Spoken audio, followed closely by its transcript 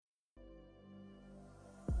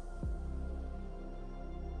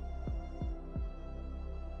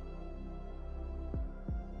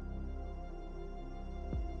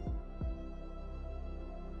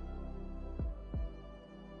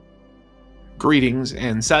Greetings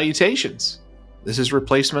and salutations. This is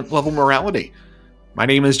Replacement Level Morality. My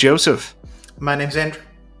name is Joseph. My name's Andrew.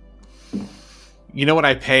 You know what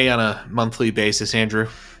I pay on a monthly basis, Andrew?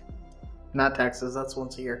 Not taxes, that's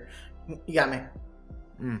once a year. You got me.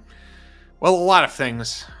 Well, a lot of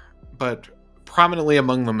things, but prominently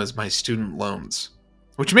among them is my student loans,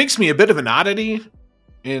 which makes me a bit of an oddity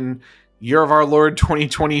in year of our Lord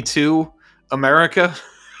 2022 America,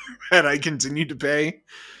 and I continue to pay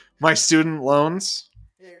my student loans.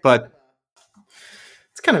 But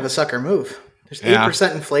it's kind of a sucker move. There's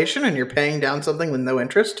 8% inflation and you're paying down something with no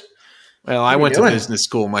interest. Well, I went to business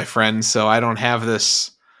school, my friend, so I don't have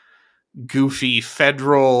this goofy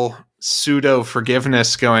federal pseudo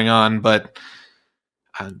forgiveness going on, but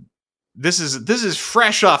this is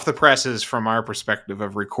fresh off the presses from our perspective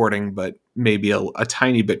of recording, but maybe a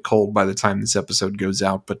tiny bit cold by the time this episode goes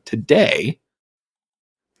out. But today,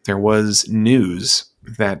 there was news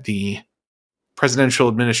that the presidential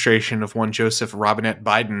administration of one Joseph Robinette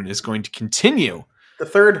Biden is going to continue. The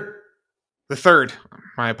third.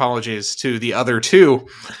 My apologies to the other two.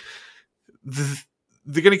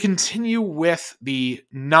 They're going to continue with the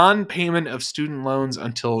non-payment of student loans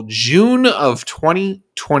until June of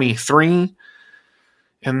 2023.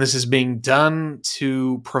 And this is being done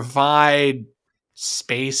to provide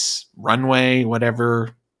space, runway,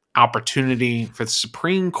 whatever opportunity for the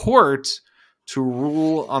Supreme Court to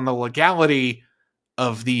rule on the legality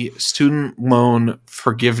of the student loan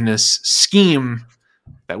forgiveness scheme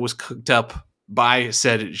that was cooked up by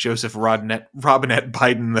said Joseph Robinette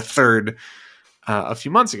Biden III a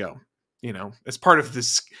few months ago. You know, as part of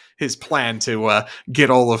his plan to get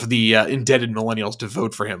all of the indebted millennials to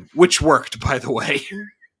vote for him, which worked, by the way.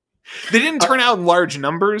 They didn't turn out in large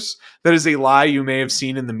numbers. That is a lie you may have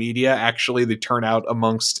seen in the media. Actually, the turnout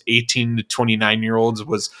amongst 18 to 29-year-olds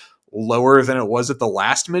was lower than it was at the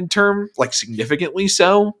last midterm, like significantly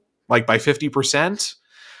so, like by 50%.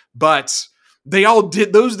 But they all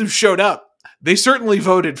did, those who showed up, they certainly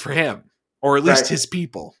voted for him, or at least his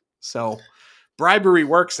people. So bribery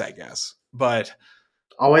works, I guess. But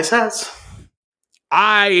always has.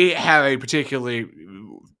 I have a particularly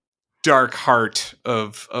dark heart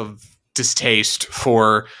of distaste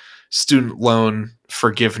for student loan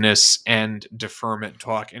forgiveness and deferment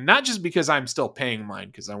talk. And not just because I'm still paying mine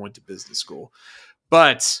because I went to business school,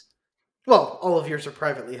 but... Well, all of yours are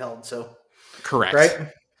privately held, so... Correct. Right?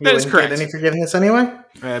 That is correct. Get any forgiveness anyway?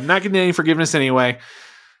 I'm not getting any forgiveness anyway.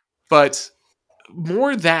 But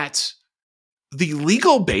more that the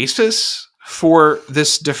legal basis for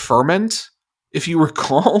this deferment, if you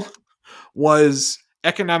recall, was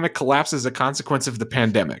economic collapse as a consequence of the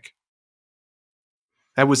pandemic.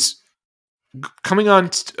 That was coming on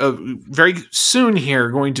very soon here,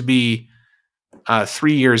 going to be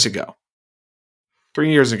 3 years ago.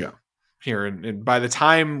 3 years ago here. And by the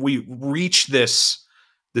time we reach this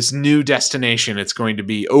new destination, it's going to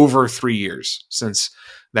be over 3 years since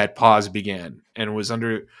that pause began, and it was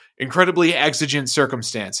under incredibly exigent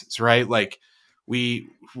circumstances, right? Like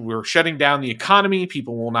we're shutting down the economy.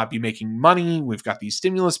 People will not be making money. We've got these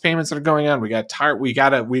stimulus payments that are going on. We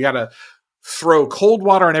gotta throw cold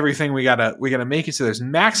water on everything. We gotta make it so there's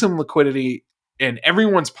maximum liquidity in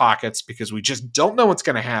everyone's pockets because we just don't know what's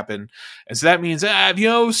going to happen. And so that means,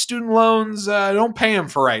 student loans, don't pay them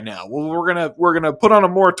for right now. Well, we're gonna put on a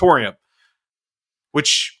moratorium,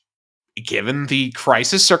 which, given the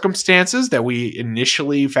crisis circumstances that we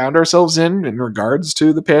initially found ourselves in regards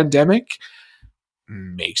to the pandemic,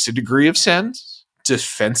 makes a degree of sense,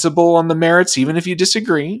 defensible on the merits, even if you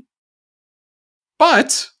disagree.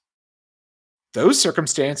 But those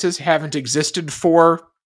circumstances haven't existed for,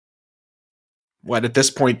 at this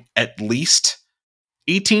point, at least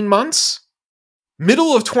 18 months?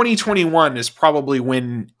 Middle of 2021 is probably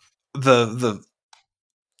when the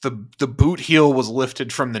boot heel was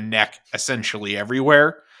lifted from the neck essentially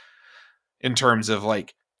everywhere in terms of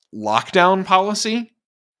like lockdown policy,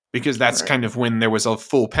 because that's kind of when there was a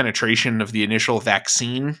full penetration of the initial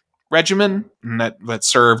vaccine regimen, and that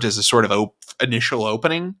served as a sort of initial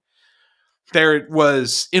opening. There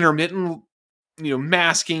was intermittent,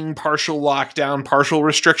 masking, partial lockdown, partial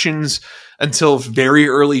restrictions until very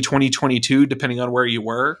early 2022, depending on where you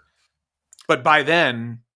were. But by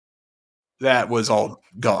then, that was all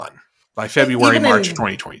gone by March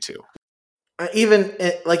 2022. Even,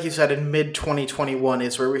 like you said, in mid-2021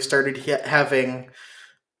 is where we started having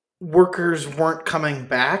workers weren't coming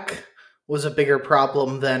back was a bigger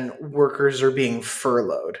problem than workers are being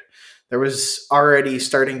furloughed. There was already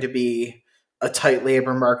starting to be a tight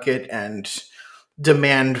labor market and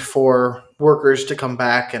demand for workers to come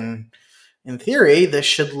back. And in theory, this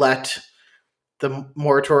should let the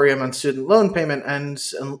moratorium on student loan payment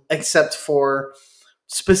ends, except for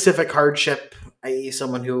specific hardship, i.e.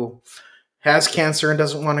 someone who has cancer and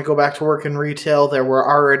doesn't want to go back to work in retail. There were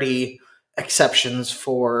already exceptions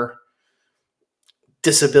for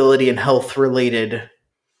disability and health related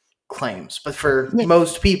claims. But for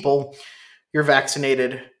most people, you're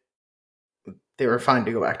vaccinated, they were fine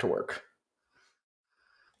to go back to work.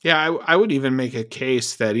 Yeah, I would even make a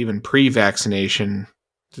case that even pre-vaccination,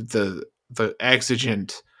 the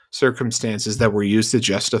exigent circumstances that were used to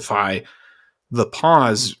justify the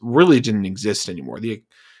pause really didn't exist anymore.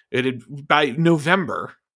 By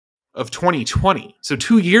November of 2020, so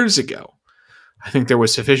 2 years ago, I think there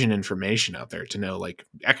was sufficient information out there to know like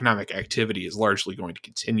economic activity is largely going to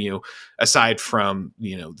continue, aside from,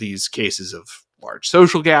 these cases of large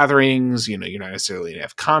social gatherings. You're not necessarily going to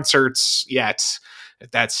have concerts yet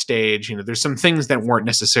at that stage. There's some things that weren't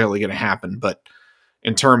necessarily going to happen, but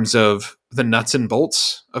in terms of the nuts and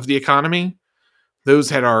bolts of the economy, those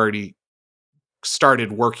had already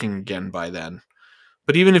started working again by then.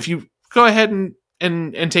 But even if you go ahead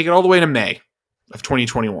and take it all the way to May of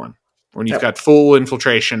 2021, when you've got full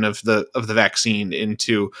infiltration of the vaccine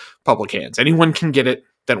into public hands, anyone can get it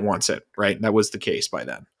that wants it, right? That was the case by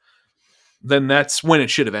then. Then that's when it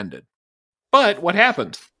should have ended. But what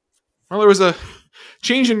happened? Well, there was a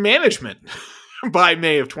change in management by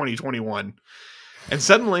May of 2021. And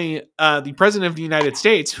suddenly, the president of the United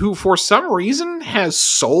States, who for some reason has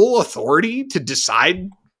sole authority to decide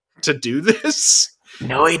to do this.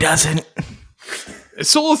 No, he doesn't.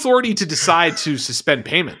 Sole authority to decide to suspend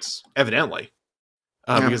payments, evidently.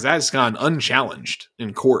 Because that has gone unchallenged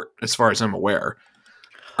in court, as far as I'm aware.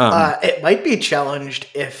 It might be challenged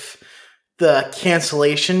if the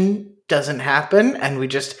cancellation doesn't happen and we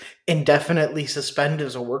just indefinitely suspend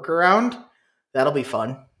as a workaround. That'll be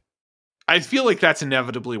fun. I feel like that's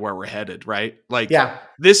inevitably where we're headed, right? Like,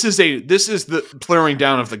 this is the throwing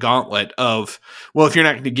down of the gauntlet of, well, if you're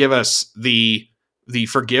not going to give us the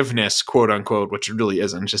forgiveness, quote unquote, which it really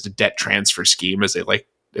isn't, just a debt transfer scheme, as they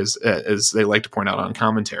like to point out on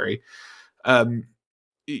commentary.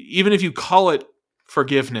 Even if you call it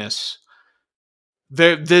forgiveness,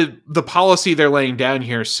 the policy they're laying down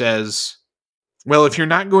here says, well, if you're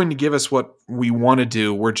not going to give us what we want to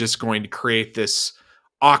do, we're just going to create this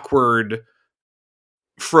awkward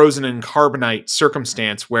frozen in carbonite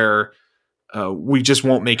circumstance where we just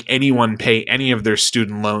won't make anyone pay any of their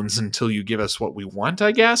student loans until you give us what we want,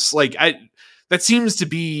 I guess. That seems to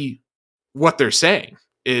be what they're saying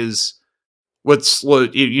is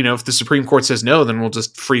if the Supreme Court says no, then we'll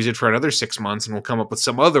just freeze it for another 6 months and we'll come up with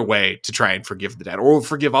some other way to try and forgive the debt, or we'll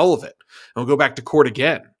forgive all of it and we'll go back to court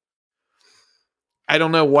again. I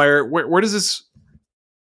don't know where does this,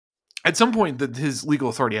 at some point that his legal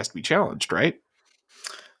authority has to be challenged, right?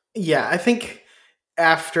 Yeah, I think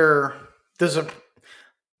after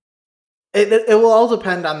it will all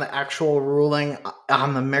depend on the actual ruling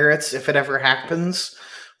on the merits, if it ever happens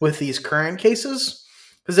with these current cases.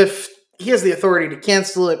 Because if he has the authority to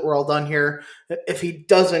cancel it, we're all done here. If he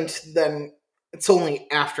doesn't, then it's only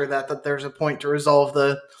after that there's a point to resolve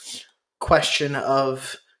the question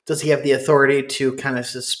of, does he have the authority to kind of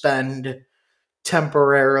suspend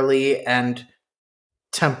temporarily and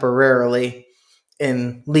temporarily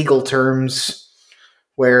in legal terms,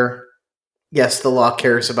 where, yes, the law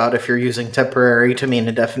cares about if you're using temporary to mean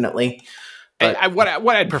indefinitely. But what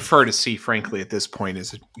I'd prefer to see, frankly, at this point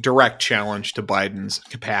is a direct challenge to Biden's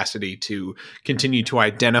capacity to continue to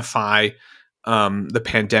identify the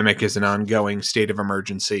pandemic as an ongoing state of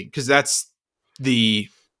emergency, because that's the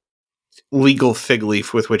legal fig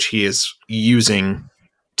leaf with which he is using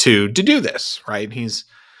to do this, right? He's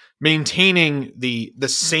maintaining the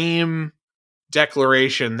same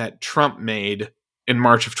declaration that Trump made in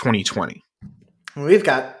March of 2020. We've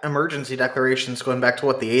got emergency declarations going back to,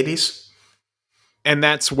 the 80s? And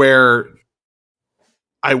that's where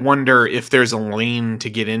I wonder if there's a lane to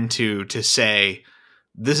get into to say,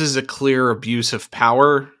 this is a clear abuse of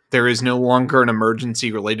power. There is no longer an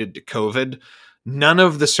emergency related to COVID. None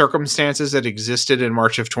of the circumstances that existed in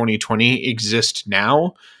March of 2020 exist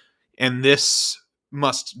now. And this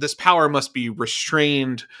power must be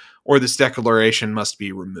restrained, or this declaration must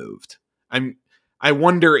be removed. I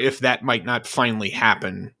wonder if that might not finally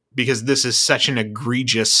happen, because this is such an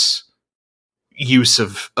egregious use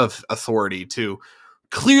of authority to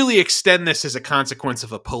clearly extend this as a consequence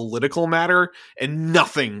of a political matter and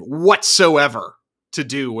nothing whatsoever to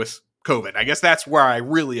do with COVID. I guess that's where I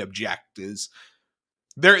really object, is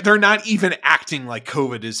They're not even acting like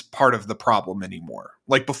COVID is part of the problem anymore.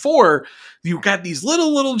 Like before, you got these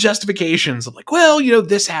little justifications of like, well,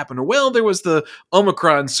 this happened, or well, there was the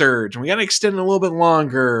Omicron surge, and we got to extend it a little bit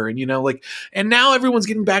longer, and and now everyone's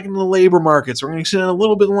getting back into the labor market, so we're going to extend it a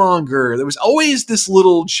little bit longer. There was always this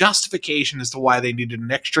little justification as to why they needed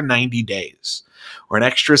an extra 90 days or an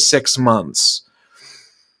extra 6 months.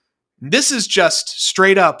 This is just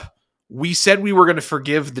straight up. We said we were going to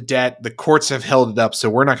forgive the debt. The courts have held it up, so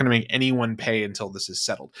we're not going to make anyone pay until this is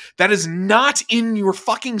settled. That is not in your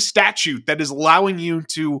fucking statute that is allowing you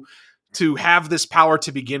to have this power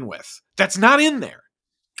to begin with. That's not in there.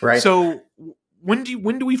 Right. So when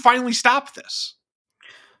do we finally stop this?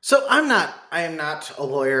 So I am not a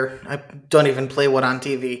lawyer. I don't even play one on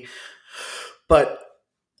TV. But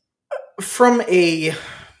from a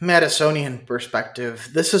Madisonian perspective,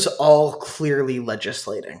 this is all clearly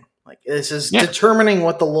legislating. Like, this is determining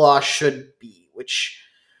what the law should be, which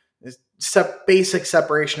is basic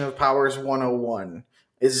separation of powers 101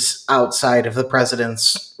 is outside of the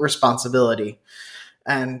president's responsibility.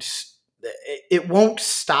 And it won't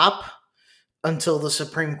stop until the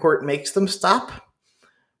Supreme Court makes them stop,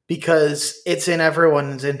 because it's in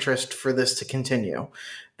everyone's interest for this to continue.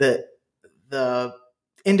 The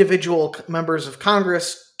individual members of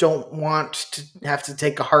Congress don't want to have to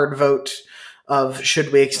take a hard vote of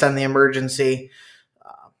should we extend the emergency.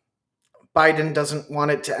 Biden doesn't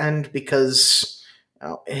want it to end because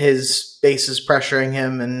his base is pressuring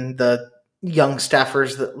him, and the young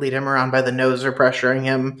staffers that lead him around by the nose are pressuring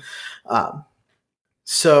him.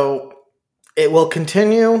 So it will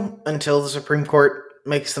continue until the Supreme Court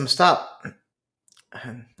makes them stop,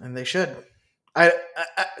 and they should.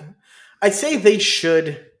 I say they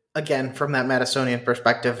should, again, from that Madisonian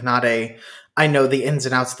perspective, not I know the ins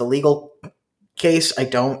and outs of the legal case. I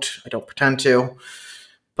don't pretend to,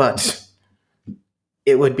 but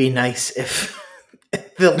it would be nice if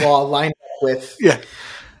the law lined up with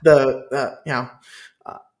the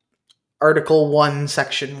Article 1,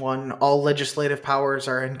 Section 1. All legislative powers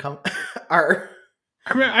are are.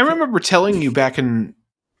 I remember telling you back in,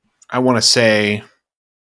 I want to say,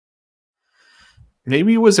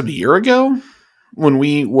 maybe it was a year ago when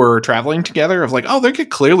we were traveling together, of like, oh, they're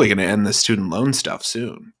clearly going to end the student loan stuff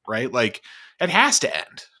soon, right? Like, it has to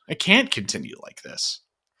end. It can't continue like this.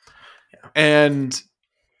 Yeah. And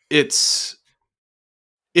it's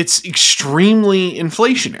extremely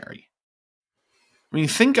inflationary. I mean,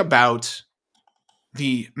 think about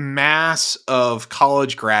the mass of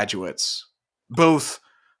college graduates, both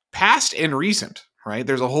past and recent, right?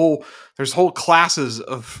 There's whole classes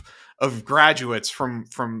of graduates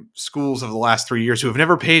from schools of the last 3 years who have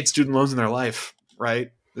never paid student loans in their life,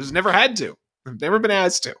 right? They've never had to. They've never been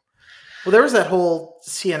asked to. Well, there was that whole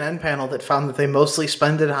CNN panel that found that they mostly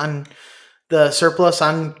spend it on the surplus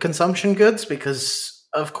on consumption goods because,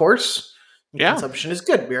 of course, consumption is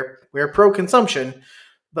good. We're pro-consumption,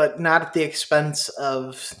 but not at the expense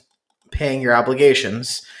of paying your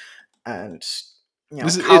obligations. And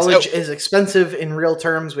college is expensive in real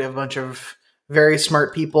terms. We have a bunch of very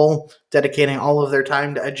smart people dedicating all of their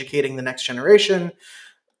time to educating the next generation.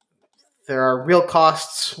 There are real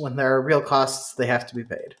costs. When there are real costs, they have to be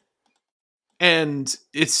paid. And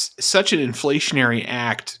it's such an inflationary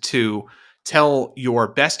act to tell your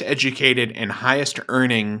best educated and highest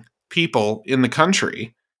earning people in the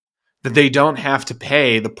country that they don't have to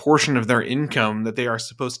pay the portion of their income that they are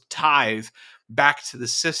supposed to tithe back to the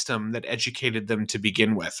system that educated them to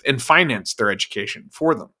begin with and financed their education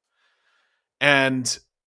for them. And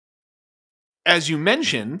as you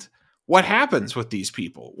mentioned, what happens with these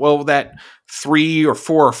people? Well, that $300 or $400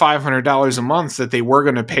 or $500 a month that they were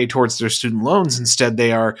going to pay towards their student loans, instead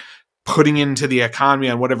they are putting into the economy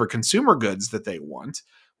on whatever consumer goods that they want,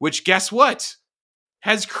 which, guess what,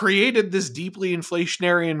 has created this deeply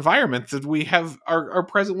inflationary environment that we are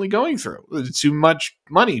presently going through. Too much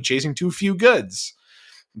money chasing too few goods.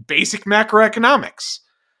 Basic macroeconomics.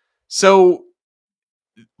 So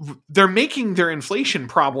they're making their inflation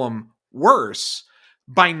problem worse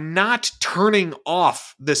by not turning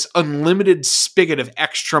off this unlimited spigot of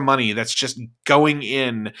extra money that's just going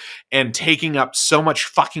in and taking up so much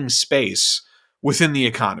fucking space within the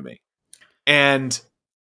economy. And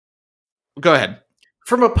go ahead.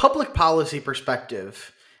 From a public policy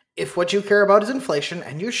perspective, if what you care about is inflation,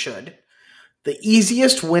 and you should, the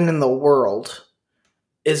easiest win in the world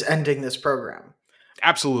is ending this program.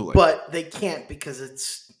 Absolutely. But they can't because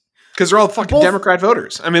they're all fucking Democrat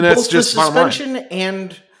voters. I mean, that's just the suspension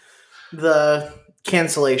and the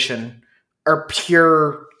cancellation are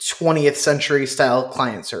pure 20th century style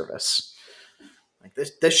client service. Like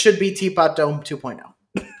this should be Teapot Dome 2.0.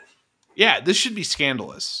 Yeah, this should be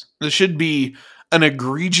scandalous. This should be an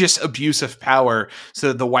egregious abuse of power so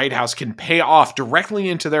that the White House can pay off directly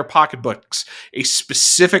into their pocketbooks a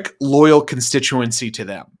specific loyal constituency to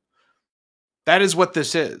them. That is what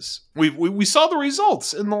this is. We saw the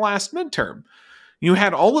results in the last midterm. You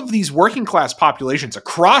had all of these working class populations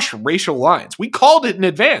across racial lines. We called it in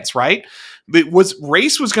advance, right?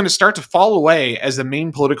 Race was going to start to fall away as the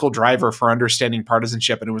main political driver for understanding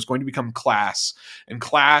partisanship, and it was going to become class. And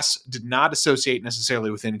class did not associate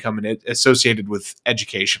necessarily with income, and it associated with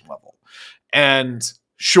education level. And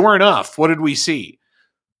sure enough, what did we see?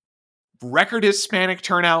 Record Hispanic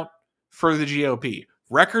turnout for the GOP.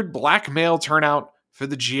 Record black male turnout for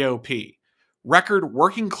the GOP. Record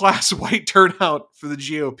working class white turnout for the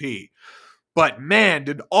GOP. But man,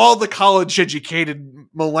 did all the college educated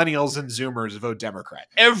millennials and Zoomers vote Democrat.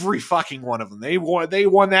 Every fucking one of them. They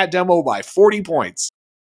won that demo by 40 points.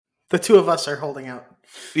 The two of us are holding out.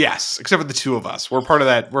 Yes, except for the two of us. We're part of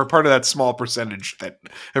that small percentage that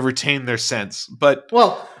have retained their sense. But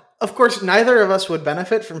well, of course, neither of us would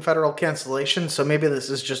benefit from federal cancellation, so maybe this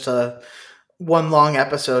is just a one long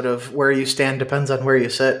episode of where you stand depends on where you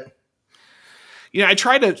sit. You know, I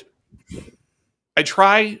try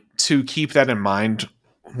to keep that in mind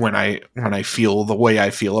when I feel the way I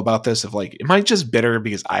feel about this, of like, am I just bitter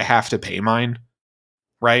because I have to pay mine?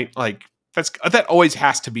 Right? Like that always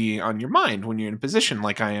has to be on your mind when you're in a position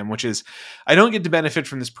like I am, which is I don't get to benefit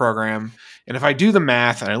from this program. And if I do the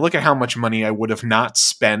math and I look at how much money I would have not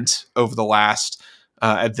spent over the last,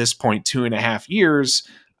 at this point, 2.5 years,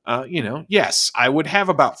 yes, I would have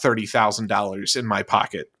about $30,000 in my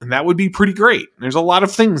pocket, and that would be pretty great. There's a lot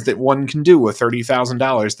of things that one can do with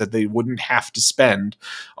 $30,000 that they wouldn't have to spend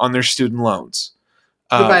on their student loans.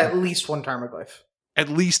 You could buy at least one Tarmogoyf. At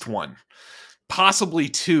least one, possibly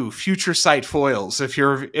two future sight foils if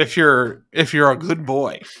you're a good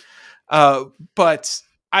boy. But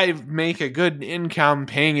I make a good income.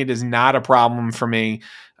 Paying it is not a problem for me.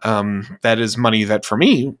 That is money that for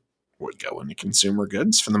me would go into consumer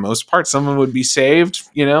goods for the most part. Some of it would be saved,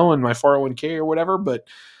 in my 401k or whatever, but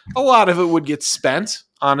a lot of it would get spent,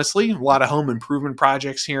 honestly. A lot of home improvement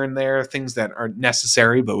projects here and there, things that aren't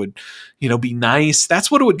necessary but would, be nice. That's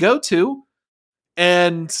what it would go to.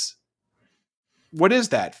 And what is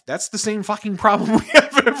that? That's the same fucking problem we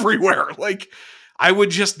have everywhere. Like, I would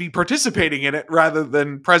just be participating in it rather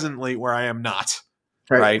than presently where I am not.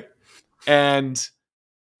 Right? And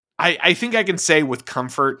I think I can say with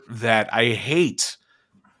comfort that I hate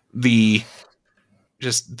the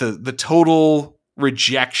total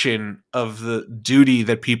rejection of the duty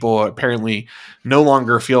that people apparently no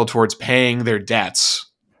longer feel towards paying their debts,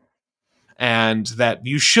 and that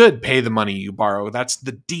you should pay the money you borrow. That's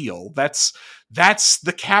the deal. That's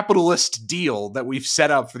the capitalist deal that we've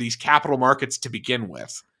set up for these capital markets to begin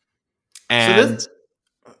with. And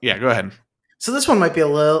yeah, go ahead. So this one might be a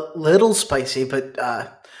little spicy, but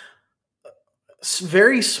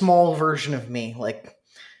very small version of me, like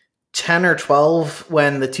 10 or 12,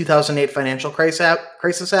 when the 2008 financial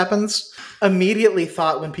crisis happens, immediately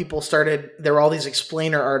thought when people started, there were all these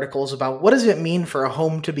explainer articles about what does it mean for a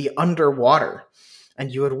home to be underwater?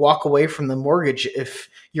 And you would walk away from the mortgage if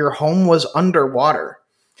your home was underwater.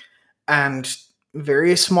 And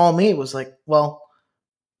very small me was like, well,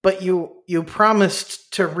 but you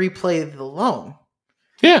promised to repay the loan.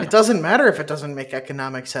 Yeah. It doesn't matter if it doesnment make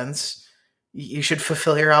economic sense. You should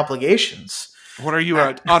fulfill your obligations. What are you,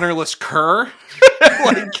 an honorless cur?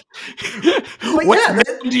 What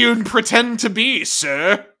do you pretend to be,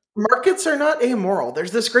 sir? Markets are not amoral.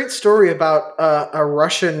 There's this great story about a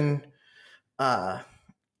Russian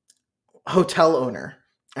hotel owner,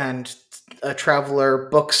 and a traveler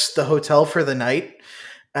books the hotel for the night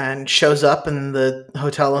and shows up, and the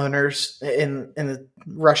hotel owners in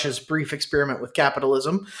Russia's brief experiment with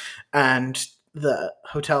capitalism, and the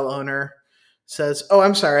hotel owner says, "Oh,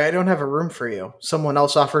 I'm sorry, I don't have a room for you. Someone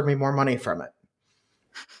else offered me more money from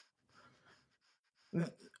it."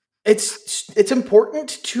 It's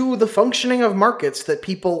important to the functioning of markets that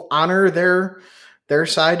people honor their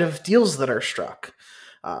side of deals that are struck.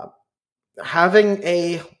 Having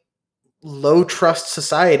a low trust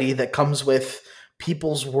society that comes with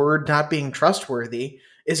people's word not being trustworthy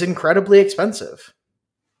is incredibly expensive.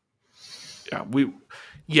 Yeah,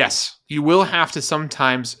 yes, you will have to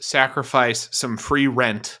sometimes sacrifice some free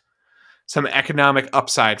rent, some economic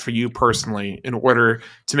upside for you personally, in order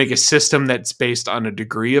to make a system that's based on a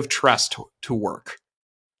degree of trust to work.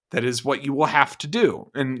 That is what you will have to do.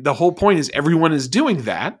 And the whole point is everyone is doing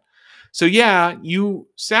that. So yeah, you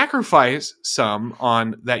sacrifice some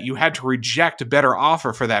on that. You had to reject a better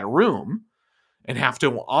offer for that room and have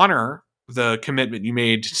to honor the commitment you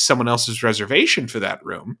made to someone else's reservation for that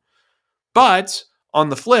room. But on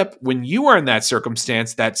the flip, when you are in that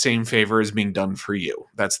circumstance, that same favor is being done for you.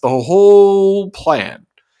 That's the whole plan.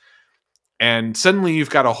 And suddenly you've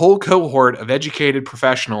got a whole cohort of educated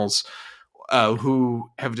professionals who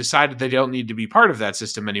have decided they don't need to be part of that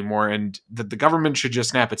system anymore, and that the government should just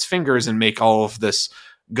snap its fingers and make all of this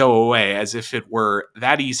go away as if it were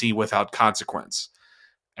that easy without consequence.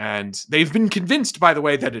 And they've been convinced, by the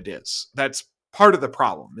way, that it is. That's part of the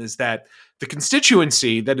problem, is that the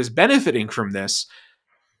constituency that is benefiting from this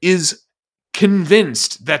is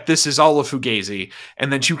convinced that this is all a fugazi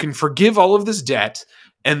and that you can forgive all of this debt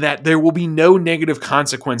and that there will be no negative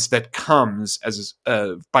consequence that comes as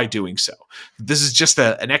by doing so. This is just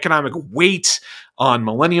an economic weight on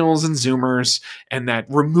millennials and Zoomers, and that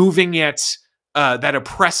removing it, that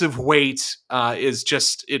oppressive weight, is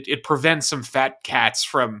just it prevents some fat cats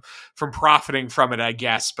from profiting from it, I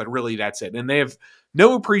guess. But really, that's it. And they have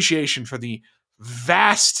no appreciation for the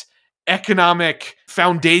vast economic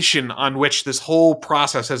foundation on which this whole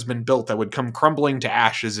process has been built that would come crumbling to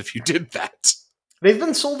ashes if you did that. They've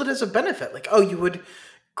been sold it as a benefit. Like, oh, you would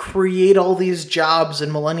create all these jobs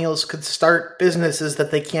and millennials could start businesses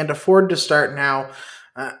that they can't afford to start now.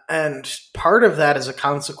 And part of that is a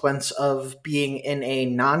consequence of being in a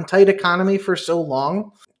non-tight economy for so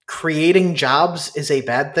long. Creating jobs is a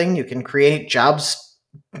bad thing. You can create jobs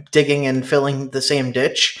digging and filling the same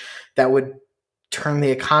ditch that would turn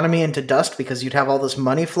the economy into dust because you'd have all this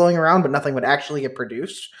money flowing around, but nothing would actually get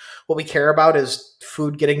produced. What we care about is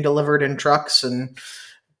food getting delivered in trucks and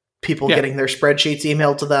people getting their spreadsheets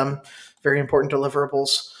emailed to them. Very important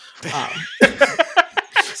deliverables.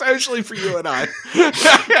 Especially for you and I.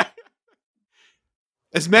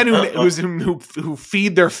 As men who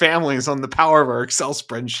feed their families on the power of our Excel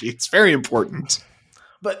spreadsheets. Very important.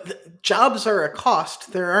 But jobs are a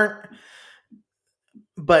cost. There aren't...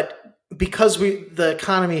 But because the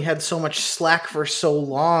economy had so much slack for so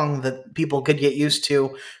long that people could get used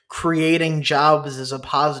to creating jobs as a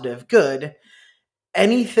positive good,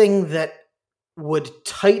 anything that would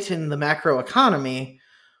tighten the macroeconomy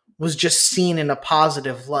was just seen in a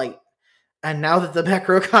positive light. And now that the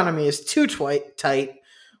macroeconomy is too tight,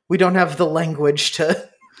 we don't have the language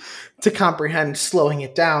to comprehend slowing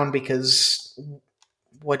it down, because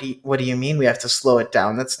what do you mean we have to slow it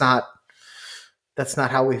down? That's not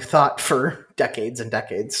how we've thought for decades and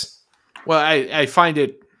decades. Well, I find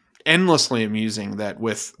it endlessly amusing that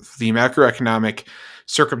with the macroeconomic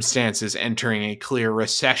circumstances entering a clear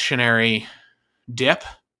recessionary dip,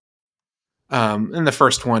 in the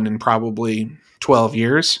first one in probably 12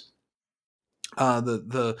 years,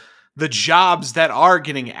 the jobs that are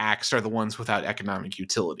getting axed are the ones without economic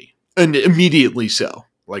utility, and immediately so.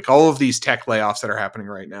 Like all of these tech layoffs that are happening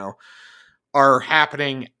right now are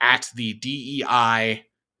happening at the DEI,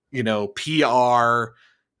 PR,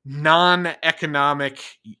 non-economic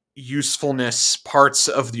usefulness parts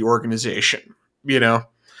of the organization,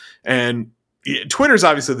 and Twitter's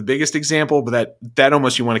obviously the biggest example, but that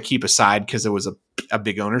almost you want to keep aside because there was a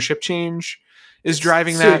big ownership change is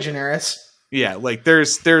driving that. Sui generis. Yeah, like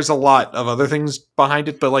there's a lot of other things behind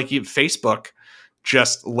it, but like Facebook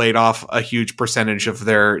just laid off a huge percentage of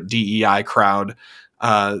their DEI crowd.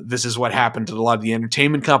 This is what happened to a lot of the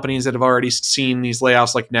entertainment companies that have already seen these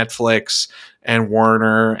layoffs, like Netflix and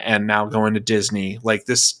Warner, and now going to Disney. Like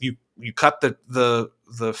this, you cut the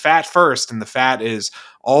fat first, and the fat is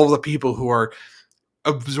all the people who are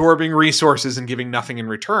absorbing resources and giving nothing in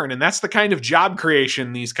return. And that's the kind of job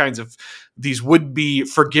creation these would-be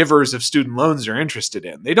forgivers of student loans are interested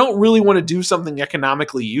in. They don't really want to do something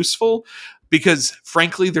economically useful because,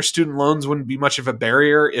 frankly, their student loans wouldn't be much of a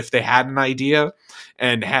barrier if they had an idea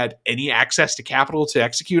and had any access to capital to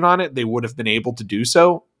execute on it. They would have been able to do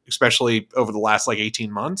so, especially over the last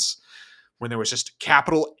 18 months when there was just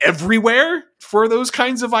capital everywhere for those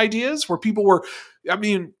kinds of ideas where people were,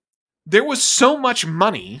 there was so much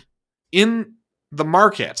money in the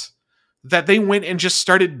market that they went and just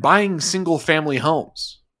started buying single family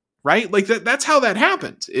homes, right? Like that's how that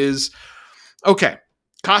happened is, okay,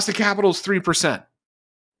 cost of capital is 3%.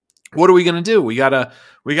 What are we going to do? We got to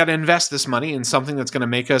invest this money in something that's going to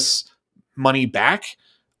make us money back,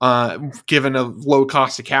 given a low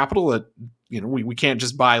cost of capital that, we can't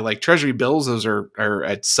just buy treasury bills. Those are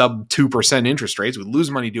at sub 2% interest rates. We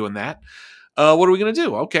lose money doing that. What are we going to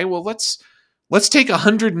do? Okay, well, let's take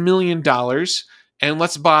 $100 million and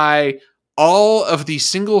let's buy all of the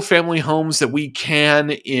single family homes that we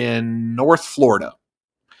can in North Florida,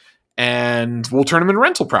 and we'll turn them into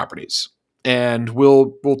rental properties, and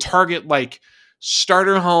we'll target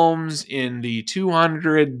starter homes in the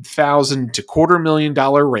 $200,000 to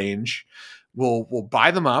 $250,000 range. We'll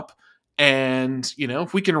buy them up. And,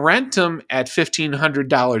 if we can rent them at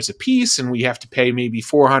 $1,500 a piece and we have to pay maybe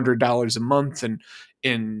 $400 a month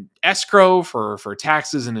in escrow for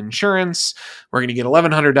taxes and insurance, we're going to get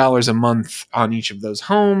 $1,100 a month on each of those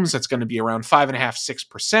homes. That's going to be around 5.5%,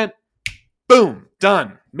 6%. Boom,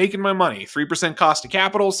 done. Making my money. 3% cost of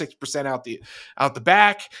capital, 6% out the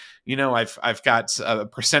back. I've got a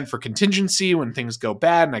percent for contingency when things go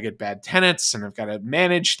bad and I get bad tenants and I've got to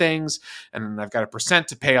manage things, and then I've got a percent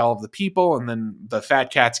to pay all of the people, and then the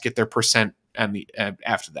fat cats get their percent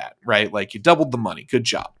after that, right? Like, you doubled the money. Good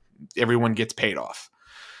job. Everyone gets paid off.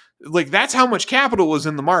 Like, that's how much capital is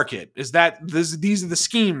in the market, is that these are the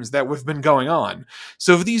schemes that have been going on.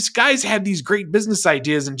 So if these guys had these great business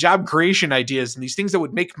ideas and job creation ideas and these things that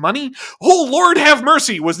would make money, oh, Lord have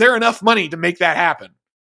mercy, was there enough money to make that happen?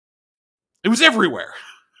 It was everywhere.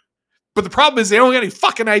 But the problem is they don't got any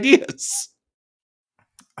fucking ideas.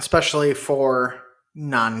 Especially for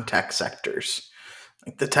non-tech sectors.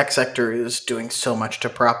 Like, the tech sector is doing so much to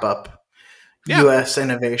prop up U.S.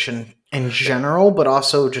 innovation in general, but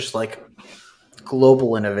also just like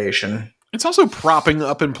global innovation. It's also propping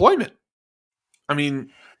up employment. I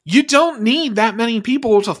mean, you don't need that many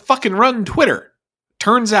people to fucking run Twitter.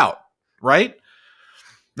 Turns out, right?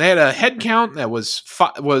 They had a head count that was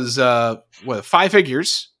 5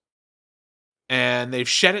 figures, and they've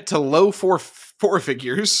shed it to low four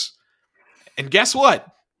figures. And guess what?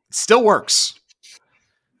 It still works.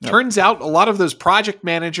 Yep. Turns out a lot of those project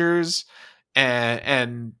managers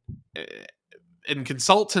and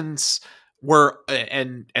consultants were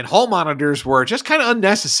and hall monitors were just kind of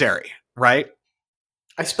unnecessary, right?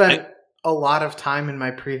 I spent a lot of time in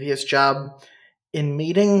my previous job in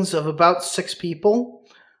meetings of about 6 people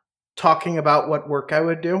talking about what work I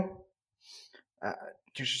would do.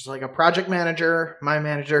 Just like a project manager, my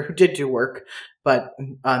manager who did do work,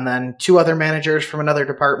 and then 2 other managers from another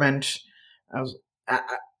department. I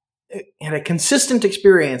had a consistent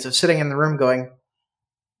experience of sitting in the room going,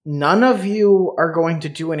 none of you are going to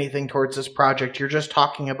do anything towards this project. You're just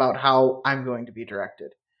talking about how I'm going to be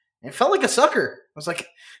directed. And it felt like a sucker. I was like,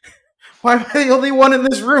 why am I the only one in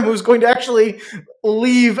this room who's going to actually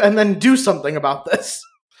leave and then do something about this?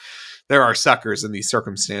 There are suckers in these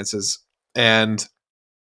circumstances. And,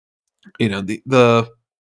 the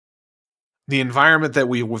environment that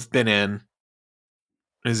we've been in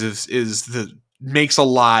makes a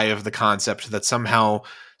lie of the concept that somehow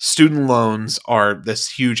student loans are this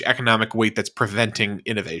huge economic weight that's preventing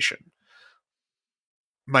innovation.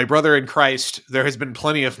 My brother in Christ, there has been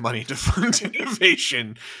plenty of money to fund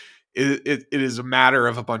innovation. It is a matter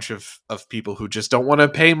of a bunch of people who just don't want to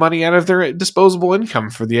pay money out of their disposable income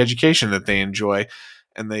for the education that they enjoy,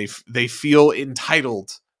 and they feel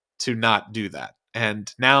entitled to not do that.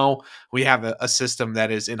 And now we have a system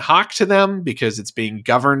that is in hock to them because it's being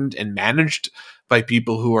governed and managed by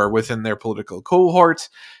people who are within their political cohort.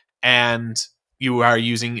 And you are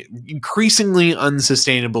using increasingly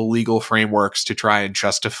unsustainable legal frameworks to try and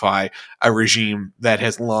justify a regime that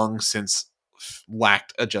has long since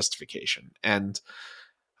lacked a justification. And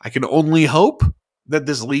I can only hope that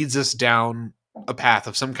this leads us down a path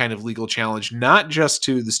of some kind of legal challenge, not just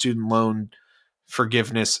to the student loan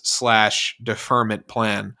forgiveness / deferment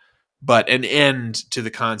plan, but an end to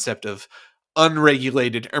the concept of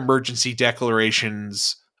unregulated emergency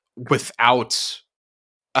declarations without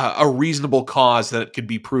a reasonable cause that could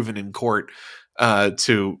be proven in court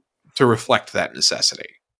to reflect that necessity.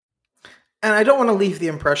 And I don't want to leave the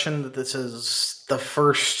impression that this is the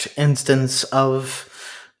first instance of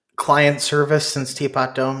client service since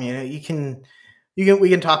Teapot Dome. We can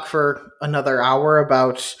talk for another hour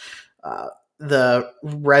about the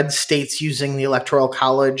red states using the Electoral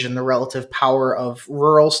College and the relative power of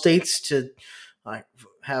rural states to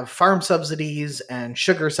have farm subsidies and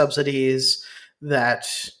sugar subsidies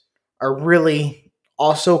that are really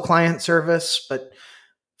also client service. But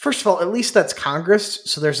first of all, at least that's Congress.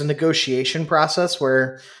 So there's a negotiation process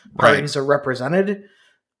where parties are represented.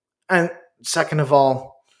 And second of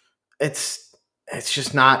all, it's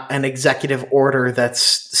just not an executive order that's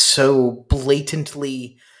so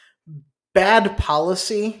blatantly bad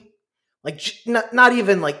policy. Like, not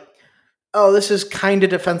even like, oh, this is kind of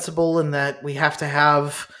defensible in that we have to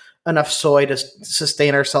have enough soy to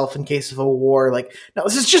sustain ourselves in case of a war. Like, no,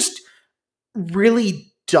 this is just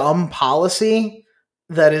really dumb policy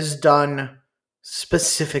that is done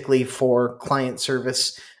specifically for client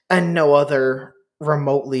service and no other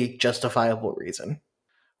remotely justifiable reason.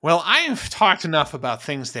 Well, I have talked enough about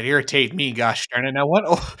things that irritate me, gosh darn it. Now,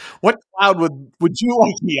 what cloud would you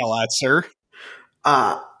like to yell at, sir?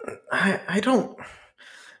 Uh, I don't.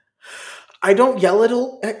 I don't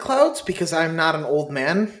yell at clouds because I'm not an old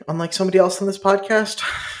man, unlike somebody else on this podcast.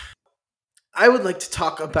 I would like to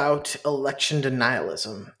talk about election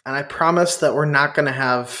denialism, and I promise that we're not going to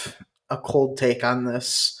have a cold take on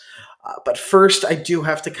this. But first, I do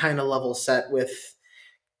have to kind of level set with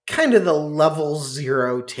kind of the level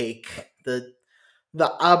zero take, the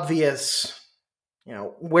obvious,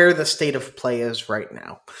 where the state of play is right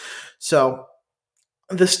now. So,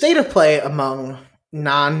 the state of play among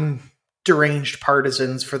non-deranged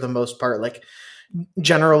partisans, for the most part, like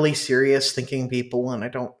generally serious thinking people, and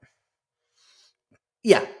I'm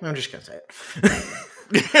just gonna say it.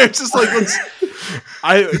 It's just like,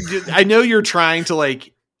 I know you're trying to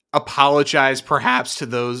like apologize perhaps to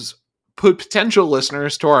those potential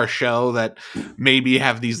listeners to our show that maybe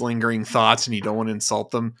have these lingering thoughts and you don't want to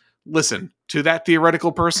insult them. Listen, to that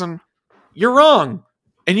theoretical person, you're wrong.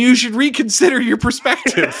 And you should reconsider your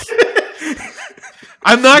perspective.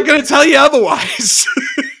 I'm not going to tell you otherwise.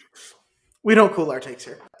 We don't cool our takes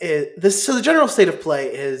here. So the general state of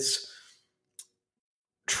play is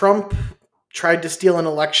Trump tried to steal an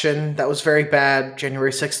election. That was very bad.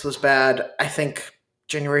 January 6th was bad. I think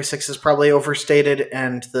January 6th is probably overstated,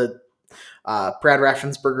 and the Brad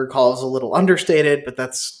Raffensperger call is a little understated, but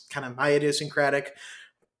that's kind of my idiosyncratic.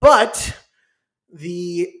 But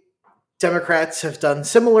the Democrats have done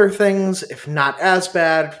similar things, if not as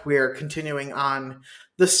bad. We are continuing on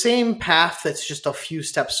the same path that's just a few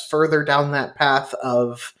steps further down that path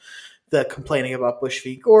of the complaining about Bush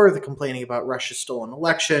v. Gore, the complaining about Russia's stolen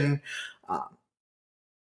election.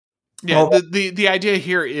 The idea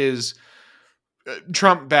here is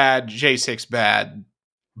Trump bad, J6 bad,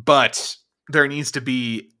 but there needs to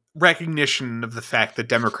be recognition of the fact that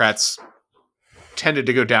Democrats tended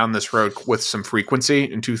to go down this road with some frequency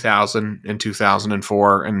in 2000, in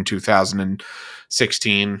 2004, and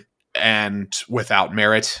 2016, and without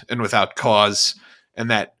merit and without cause,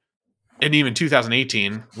 and even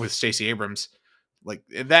 2018 with Stacey Abrams, like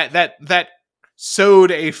that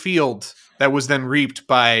sowed a field that was then reaped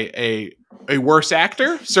by a worse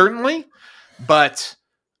actor, certainly, but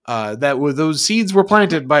those seeds were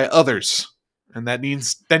planted by others, and that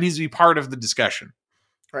needs to be part of the discussion.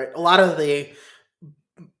 Right. A lot of the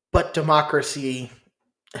but democracy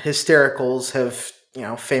hystericals have,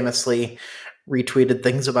 famously retweeted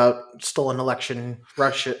things about stolen election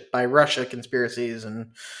Russia conspiracies,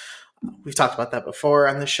 and we've talked about that before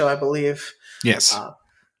on this show, I believe. Yes.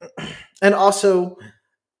 And also,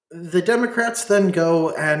 the Democrats then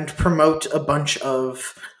go and promote a bunch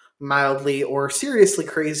of mildly or seriously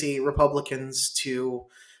crazy Republicans to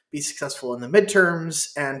be successful in the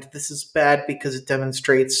midterms, and this is bad because it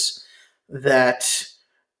demonstrates that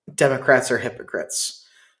Democrats are hypocrites.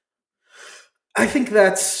 I think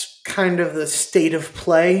that's kind of the state of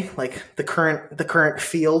play, like the current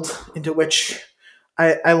field into which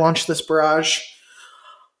I launched this barrage,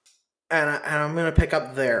 and I'm going to pick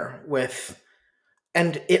up there with,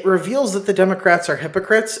 and it reveals that the Democrats are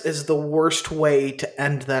hypocrites is the worst way to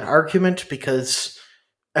end that argument, because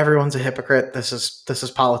everyone's a hypocrite. This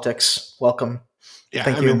is politics. Welcome. Yeah,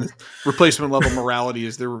 Thank you. Replacement level morality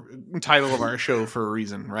is the title of our show for a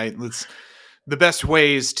reason, right? The best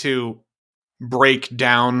ways to break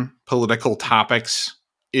down political topics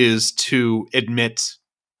is to admit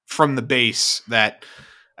from the base that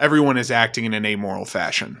everyone is acting in an amoral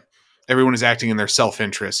fashion. Everyone is acting in their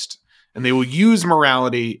self-interest, and they will use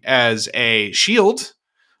morality as a shield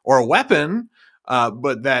or a weapon,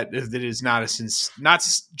 but that is not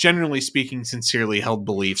generally speaking sincerely held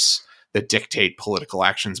beliefs that dictate political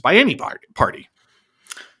actions by any party.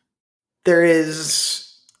 There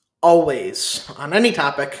is always, on any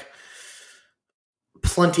topic,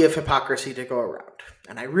 plenty of hypocrisy to go around.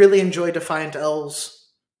 And I really enjoy Defiant Elves.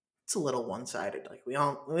 It's a little one-sided. Like we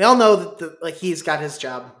all know that he's got his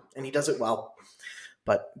job and he does it well.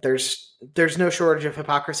 But there's no shortage of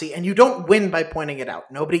hypocrisy, and you don't win by pointing it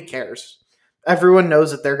out. Nobody cares. Everyone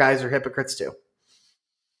knows that their guys are hypocrites too.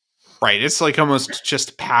 Right. It's like almost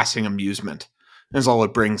just passing amusement is all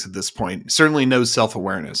it brings at this point. Certainly no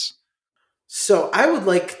self-awareness. So I would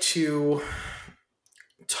like to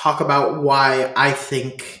talk about why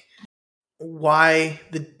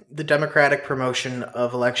the Democratic promotion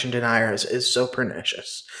of election deniers is so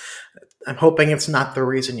pernicious. I'm hoping it's not the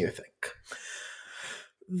reason you think.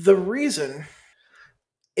 The reason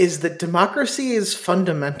is that democracy is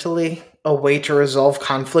fundamentally a way to resolve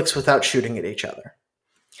conflicts without shooting at each other.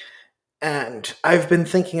 And I've been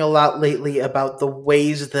thinking a lot lately about the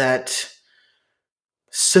ways that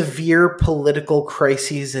severe political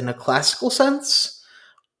crises in a classical sense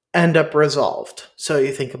end up resolved. So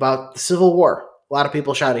you think about the Civil War. A lot of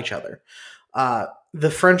people shot each other.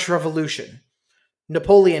 The French Revolution.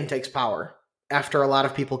 Napoleon takes power after a lot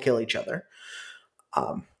of people kill each other.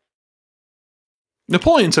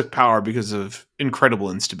 Napoleon took power because of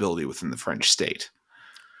incredible instability within the French state.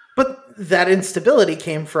 But that instability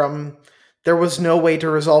came from there was no way to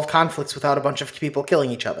resolve conflicts without a bunch of people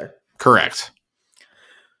killing each other. Correct.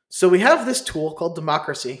 So we have this tool called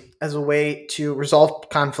democracy as a way to resolve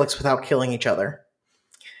conflicts without killing each other.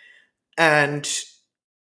 And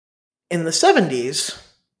in the 70s,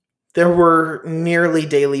 there were nearly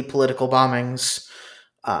daily political bombings.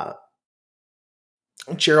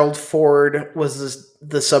 Gerald Ford was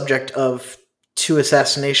the subject of 2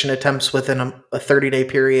 assassination attempts within a 30-day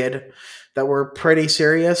period that were pretty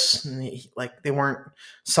serious. They weren't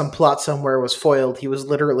some plot somewhere was foiled. He was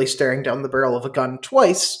literally staring down the barrel of a gun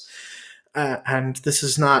twice, and this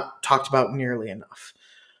is not talked about nearly enough.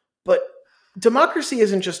 But democracy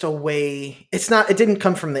isn't just a way. It didn't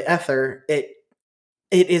come from the ether. It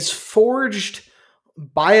is forged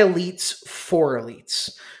by elites for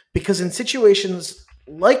elites, because in situations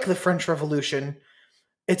like the French Revolution,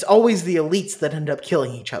 it's always the elites that end up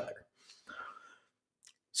killing each other.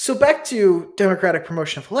 So back to democratic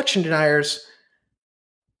promotion of election deniers,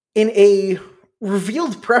 in a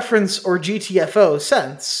revealed preference or GTFO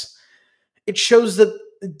sense, it shows that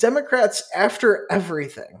Democrats, after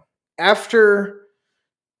everything, after,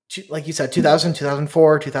 like you said, 2000,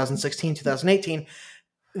 2004, 2016, 2018,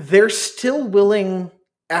 they're still willing,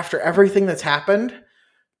 after everything that's happened,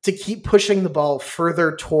 to keep pushing the ball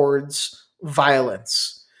further towards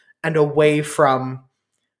violence and away from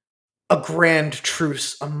a grand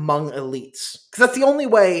truce among elites. Because that's the only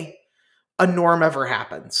way a norm ever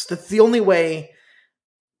happens. That's the only way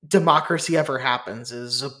democracy ever happens,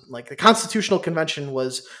 is like the Constitutional Convention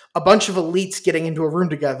was a bunch of elites getting into a room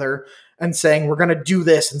together and saying, we're going to do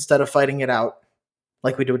this instead of fighting it out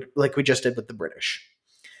like we just did with the British.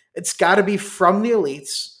 It's got to be from the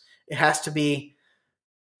elites. It has to be,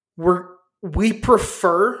 we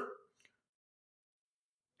prefer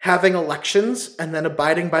having elections and then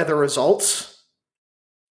abiding by the results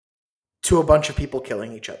to a bunch of people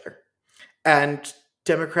killing each other. And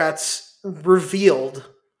Democrats revealed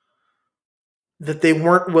that they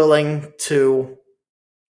weren't willing to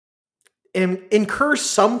incur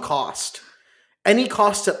some cost, any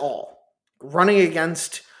cost at all. Running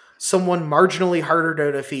against someone marginally harder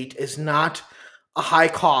to defeat is not a high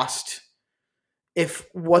cost if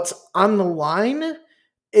what's on the line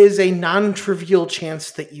is a non-trivial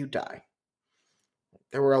chance that you die.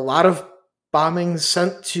 There were a lot of bombings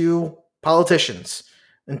sent to politicians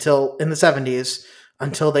until in the 70s,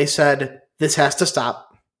 until they said, this has to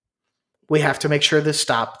stop. We have to make sure this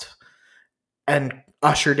stopped, and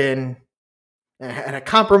ushered in and a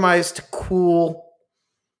compromise to cool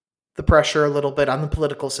the pressure a little bit on the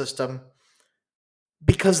political system,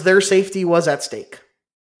 because their safety was at stake.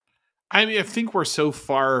 I mean, I think we're so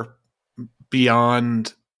far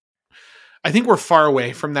beyond. I think we're far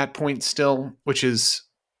away from that point still, which is,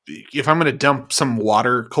 if I'm going to dump some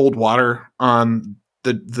cold water on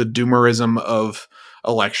the doomerism of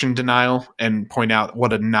election denial and point out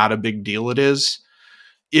what not a big deal it is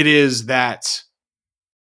that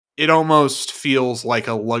it almost feels like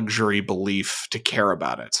a luxury belief to care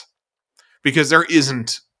about it, because there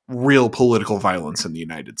isn't real political violence in the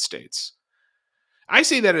United States. I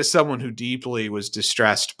say that as someone who deeply was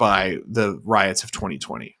distressed by the riots of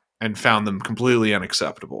 2020 and found them completely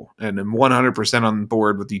unacceptable, and am 100% on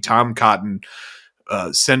board with the Tom Cotton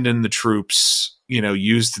send in the troops,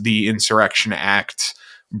 used the Insurrection Act,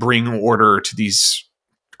 bring order to these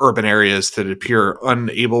urban areas that appear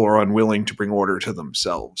unable or unwilling to bring order to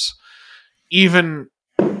themselves. Even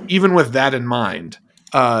with that in mind,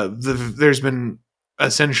 there's been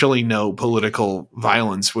essentially no political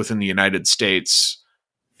violence within the United States.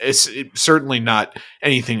 It's certainly not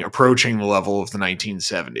anything approaching the level of the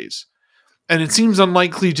 1970s. And it seems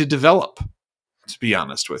unlikely to develop, to be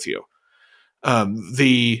honest with you.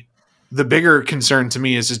 The bigger concern to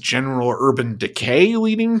me is this general urban decay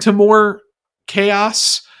leading to more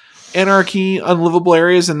chaos, anarchy, unlivable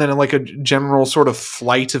areas, and then like a general sort of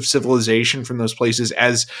flight of civilization from those places,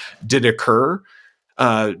 as did occur.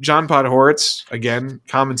 John Podhoretz, again,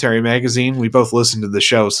 Commentary Magazine, we both listened to the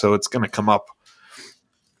show, so it's going to come up.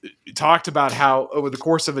 He talked about how over the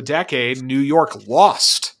course of a decade, New York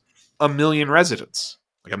lost 1 million residents.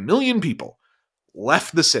 Like 1 million people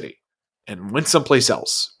left the city and went someplace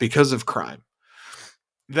else because of crime.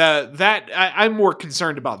 I'm more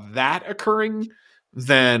concerned about that occurring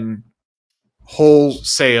than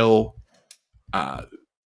wholesale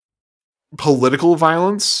political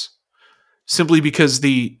violence, simply because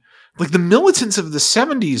the like the militants of the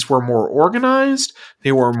 70s were more organized.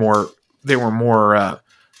 They were more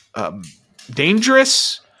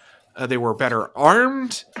dangerous. They were better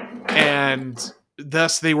armed, and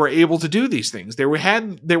thus they were able to do these things. There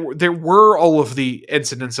were all of the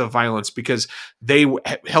incidents of violence because they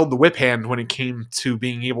held the whip hand when it came to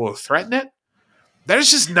being able to threaten it. That is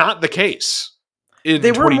just not the case in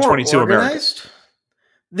 2022 America.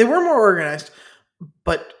 They were more organized,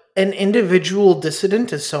 but an individual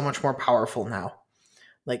dissident is so much more powerful now.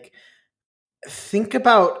 Like, think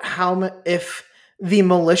about if the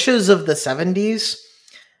militias of the 70s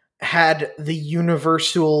had the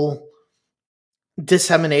universal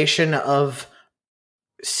dissemination of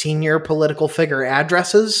senior political figure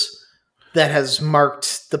addresses that has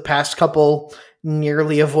marked the past couple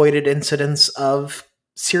nearly avoided incidents of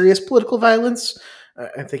serious political violence.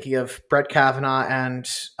 I'm thinking of Brett Kavanaugh and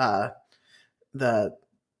the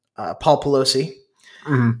Paul Pelosi.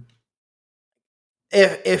 Mm-hmm.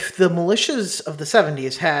 If the militias of the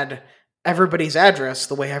 70s had everybody's address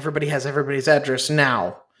the way everybody has everybody's address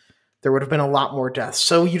now, there would have been a lot more deaths.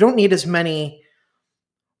 So you don't need as many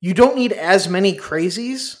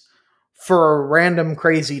crazies for a random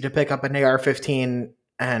crazy to pick up an AR-15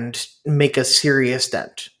 and make a serious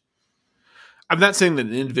dent. I'm not saying that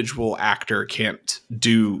an individual actor can't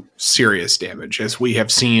do serious damage, as we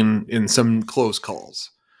have seen in some close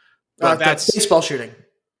calls. But that's baseball shooting.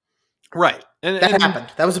 Right. And that happened.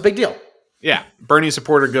 That was a big deal. Yeah. Bernie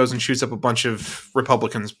supporter goes and shoots up a bunch of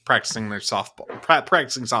Republicans practicing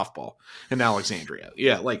softball in Alexandria.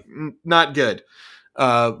 Yeah, like, not good.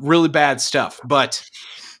 Really bad stuff. But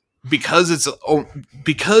because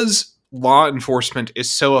law enforcement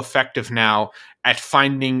is so effective now at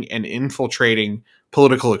finding and infiltrating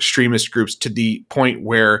political extremist groups to the point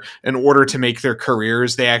where, in order to make their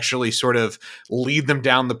careers, they actually sort of lead them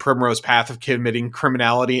down the primrose path of committing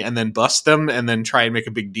criminality and then bust them and then try and make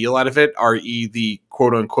a big deal out of it, i.e. the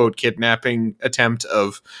quote-unquote kidnapping attempt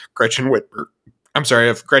of Gretchen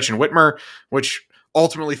Whitmer, which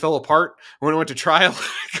ultimately fell apart when it went to trial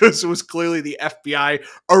because it was clearly the FBI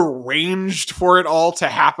arranged for it all to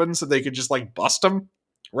happen so they could just, like, bust them,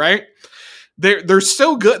 right? They're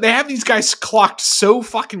so good. They have these guys clocked so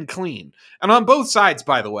fucking clean. And on both sides,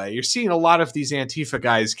 by the way, you're seeing a lot of these Antifa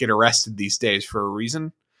guys get arrested these days for a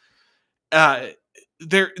reason. They're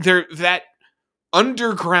that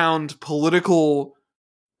underground political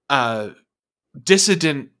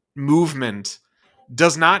dissident movement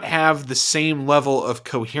does not have the same level of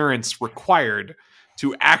coherence required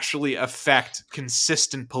to actually affect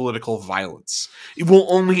consistent political violence. It will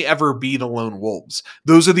only ever be the lone wolves.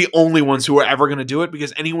 Those are the only ones who are ever going to do it,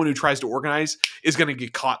 because anyone who tries to organize is going to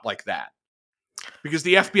get caught like that. Because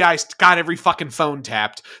the FBI's got every fucking phone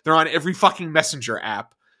tapped. They're on every fucking messenger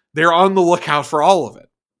app. They're on the lookout for all of it.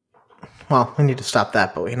 Well, we need to stop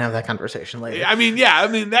that, but we can have that conversation later. I mean,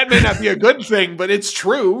 that may not be a good thing, but it's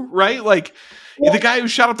true, right? Like, the guy who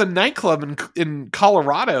shot up the nightclub in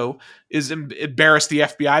Colorado is embarrassed the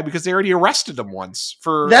FBI because they already arrested him once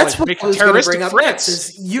for making terroristic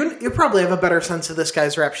threats. You probably have a better sense of this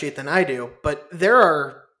guy's rap sheet than I do, but there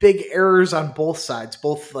are big errors on both sides,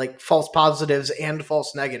 both like false positives and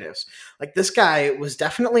false negatives. Like, this guy was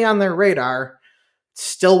definitely on their radar,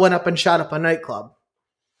 still went up and shot up a nightclub.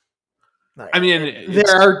 Like, I mean,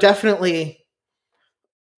 there are definitely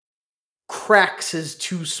cracks is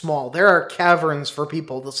too small. There are caverns for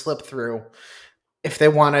people to slip through if they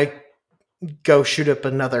want to go shoot up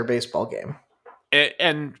another baseball game.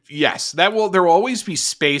 And yes, there will always be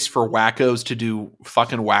space for wackos to do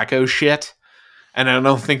fucking wacko shit. And I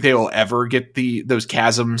don't think they will ever get those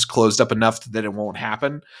chasms closed up enough that it won't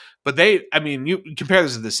happen. But you compare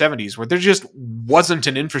this to the 70s, where there just wasn't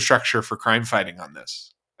an infrastructure for crime fighting on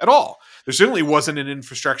this at all. There certainly wasn't an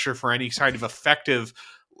infrastructure for any kind of effective,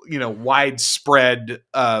 widespread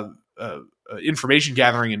information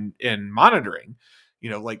gathering and monitoring.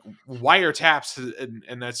 Like wiretaps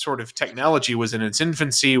and that sort of technology was in its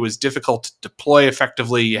infancy, was difficult to deploy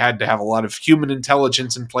effectively. You had to have a lot of human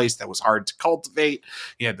intelligence in place that was hard to cultivate.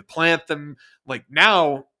 You had to plant them. Like,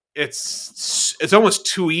 now it's almost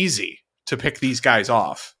too easy to pick these guys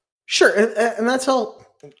off. Sure. And that's all,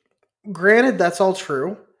 granted, that's all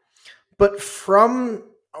true. But from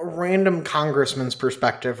a random congressman's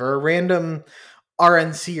perspective, or a random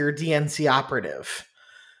RNC or DNC operative,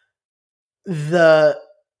 the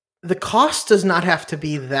cost does not have to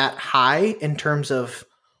be that high in terms of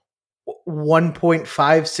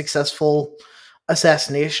 1.5 successful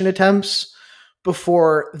assassination attempts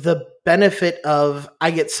before the benefit of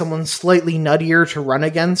I get someone slightly nuttier to run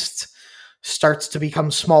against starts to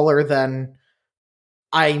become smaller than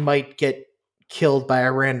I might get killed by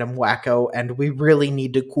a random wacko, and we really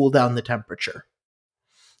need to cool down the temperature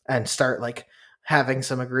and start like having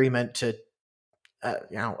some agreement to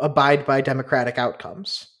abide by democratic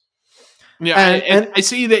outcomes. Yeah, And I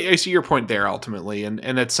see that. I see your point there ultimately, and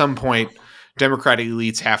at some point, Democratic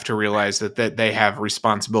elites have to realize that they have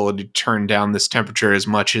responsibility to turn down this temperature as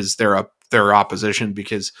much as their opposition,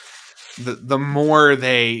 because the more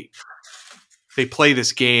they play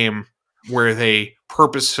this game where they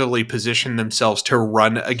purposefully position themselves to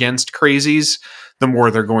run against crazies, the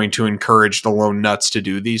more they're going to encourage the lone nuts to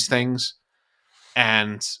do these things.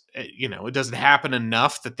 And it doesn't happen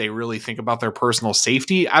enough that they really think about their personal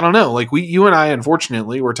safety. I don't know. Like you and I,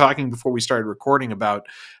 unfortunately, were talking before we started recording about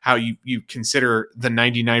how you consider the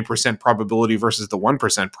 99% probability versus the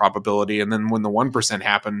 1% probability. And then when the 1%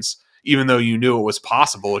 happens, even though you knew it was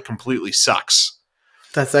possible, it completely sucks.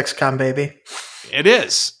 that's XCOM, baby. It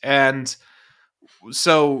is. And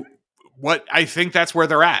so what I think that's where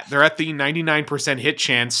they're at. They're at the 99% hit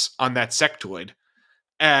chance on that sectoid.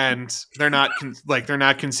 And they're not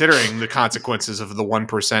considering the consequences of the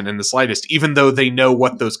 1% in the slightest, even though they know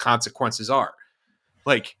what those consequences are.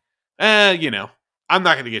 Like, I'm not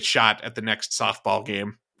going to get shot at the next softball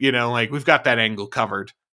game. We've got that angle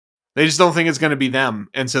covered. They just don't think it's going to be them,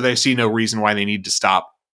 and so they see no reason why they need to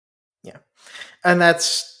stop. Yeah, and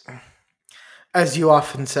that's, as you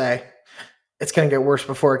often say, it's going to get worse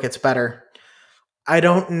before it gets better. I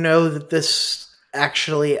don't know that this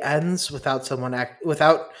actually ends without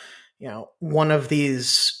one of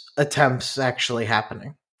these attempts actually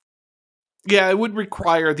happening. Yeah, it would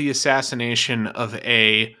require the assassination of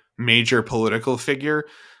a major political figure,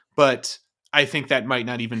 but I think that might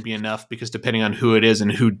not even be enough, because depending on who it is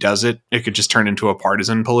and who does it, it could just turn into a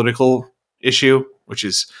partisan political issue, which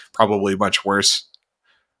is probably much worse.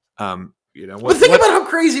 But think about how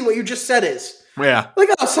crazy what you just said is. Yeah. Like,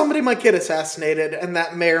 somebody might get assassinated, and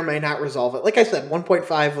that may or may not resolve it. Like I said,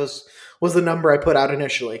 1.5 was the number I put out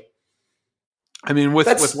initially. I mean,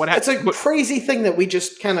 that's a crazy thing that we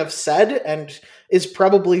just kind of said and is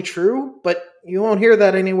probably true, but you won't hear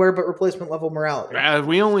that anywhere but replacement level morality.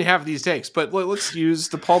 We only have these takes, but let's use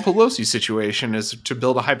the Paul Pelosi situation as to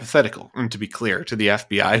build a hypothetical. And to be clear to the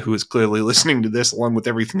FBI, who is clearly listening to this along with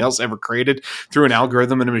everything else ever created through an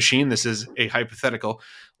algorithm and a machine, this is a hypothetical.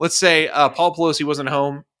 Let's say Paul Pelosi wasn't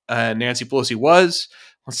home, Nancy Pelosi was.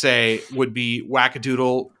 Let's say would-be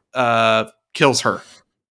wackadoodle kills her.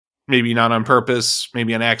 Maybe not on purpose,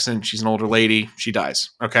 maybe an accident. She's an older lady. She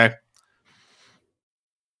dies. Okay.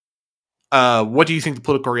 What do you think the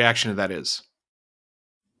political reaction to that is?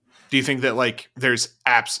 Do you think that there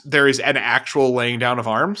is an actual laying down of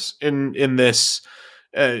arms in this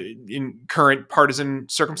in current partisan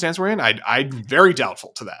circumstance we're in? I'm very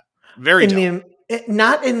doubtful to that. Very doubtful.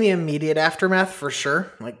 Not in the immediate aftermath, for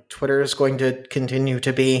sure. Like, Twitter is going to continue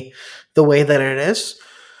to be the way that it is.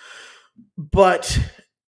 But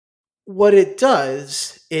what it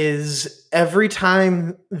does is every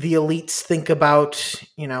time the elites think about,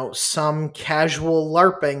 some casual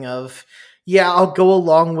LARPing of, yeah, I'll go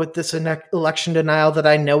along with this election denial that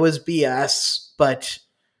I know is BS, but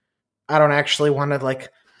I don't actually want to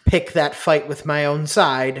pick that fight with my own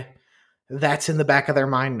side. That's in the back of their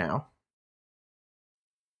mind now.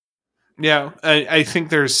 Yeah, I think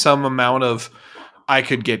there's some amount of I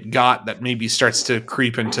could get got that maybe starts to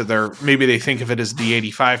creep into maybe they think of it as the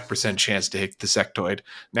 85% chance to hit the sectoid.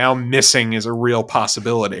 Now missing is a real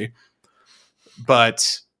possibility.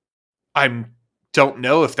 But I don't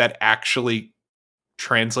know if that actually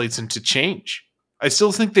translates into change. I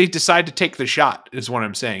still think they decide to take the shot, is what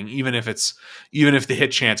I'm saying, even if the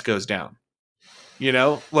hit chance goes down.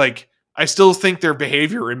 I still think their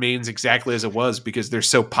behavior remains exactly as it was, because they're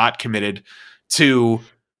so pot committed to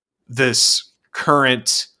this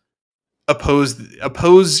current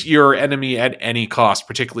oppose your enemy at any cost,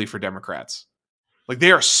 particularly for Democrats.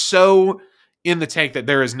 They are so in the tank that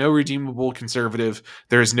there is no redeemable conservative,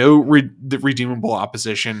 there is no redeemable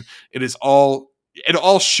opposition. It all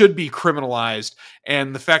should be criminalized,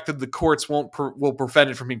 and the fact that the courts will prevent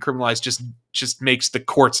it from being criminalized just makes the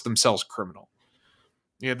courts themselves criminal.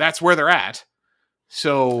 That's where they're at.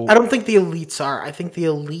 So I don't think the elites are. I think the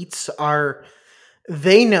elites are.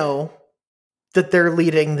 They know that they're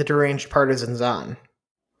leading the deranged partisans on.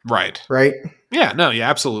 Right. Right? Yeah, no, yeah,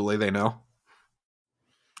 absolutely they know.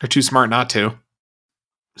 They're too smart not to.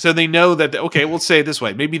 So they know that, okay, we'll say it this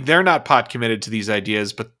way. Maybe they're not pot committed to these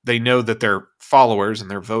ideas, but they know that their followers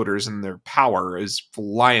and their voters and their power is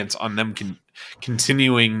reliant on them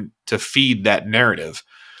continuing to feed that narrative.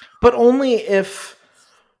 But only if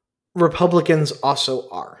Republicans also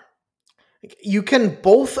are. You can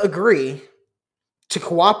both agree to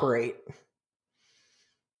cooperate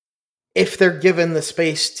if they're given the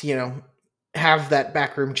space to, have that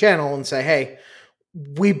backroom channel and say, hey,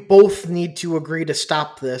 we both need to agree to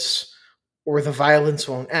stop this or the violence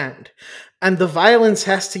won't end. And the violence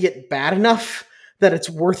has to get bad enough that it's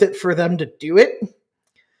worth it for them to do it.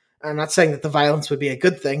 I'm not saying that the violence would be a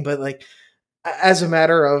good thing, but like as a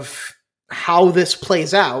matter of how this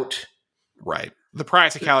plays out. Right. The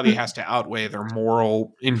practicality has to outweigh their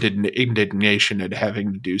moral indignation at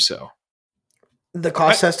having to do so. The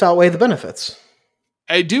cost has to outweigh the benefits.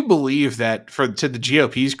 I do believe that, to the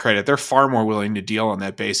GOP's credit, they're far more willing to deal on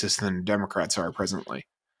that basis than Democrats are presently.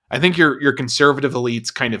 I think your conservative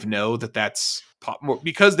elites kind of know that that's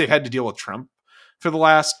because they've had to deal with Trump for the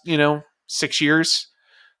last 6 years.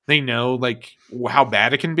 They know like how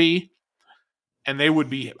bad it can be, and they would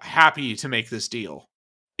be happy to make this deal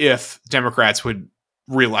if Democrats would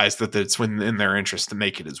realize that it's in their interest to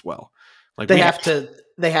make it as well. Like they have to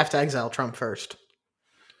exile Trump first.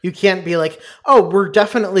 You can't be like, oh, we're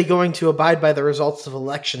definitely going to abide by the results of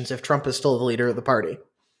elections if Trump is still the leader of the party.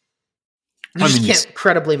 You just can't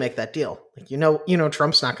credibly make that deal. Like,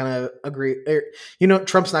 Trump's not going to agree.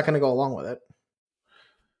 Trump's not going to go along with it.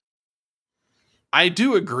 I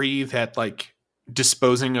do agree that like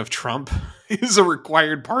disposing of Trump is a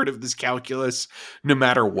required part of this calculus, no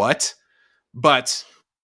matter what. But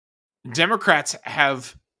Democrats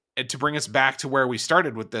have, to bring us back to where we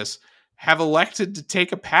started with this, have elected to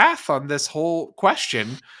take a path on this whole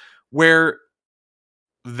question where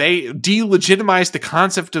they delegitimize the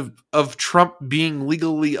concept of Trump being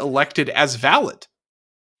legally elected as valid.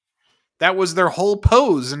 That was their whole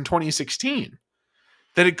pose in 2016.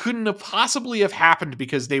 That it couldn't have possibly have happened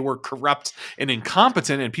because they were corrupt and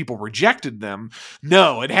incompetent and people rejected them.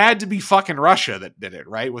 No, it had to be fucking Russia that did it,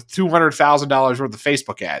 right? With $200,000 worth of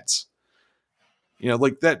Facebook ads.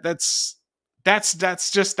 Like that's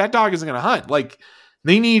just, that dog isn't going to hunt. Like,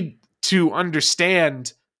 they need to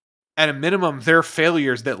understand at a minimum their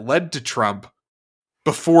failures that led to Trump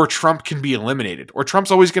before Trump can be eliminated, or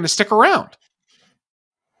Trump's always going to stick around.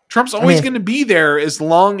 Trump's always going to be there as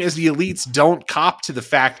long as the elites don't cop to the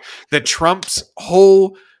fact that Trump's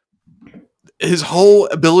his whole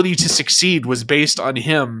ability to succeed was based on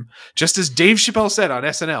him. Just as Dave Chappelle said on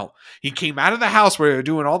SNL, he came out of the house where they were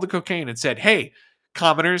doing all the cocaine and said, "Hey,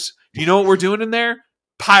 commoners, do you know what we're doing in there?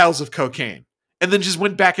 Piles of cocaine." And then just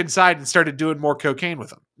went back inside and started doing more cocaine with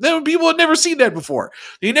them. People had never seen that before.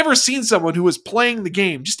 They'd never seen someone who was playing the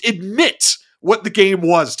game just admit what the game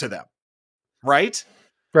was to them. Right?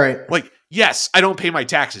 Right. Like, yes, I don't pay my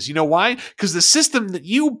taxes. You know why? Because the system that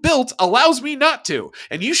you built allows me not to.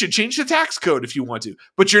 And you should change the tax code if you want to.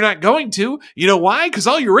 But you're not going to. You know why? Because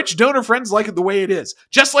all your rich donor friends like it the way it is.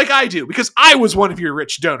 Just like I do. Because I was one of your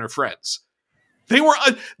rich donor friends. They were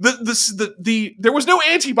there was no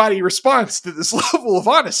antibody response to this level of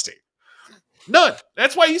honesty. None.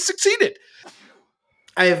 That's why he succeeded.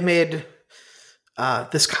 I have made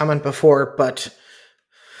this comment before, but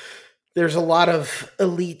there's a lot of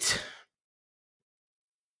elite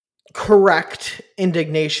correct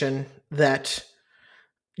indignation that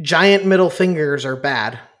giant middle fingers are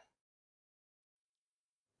bad.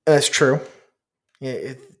 That's true.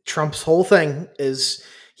 Trump's whole thing is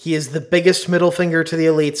he is the biggest middle finger to the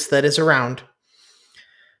elites that is around.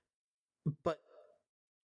 But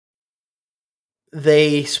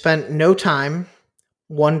they spent no time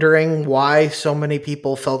wondering why so many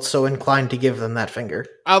people felt so inclined to give them that finger.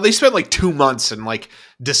 They spent like 2 months in like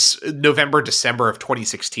November, December of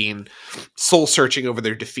 2016 soul searching over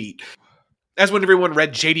their defeat. That's when everyone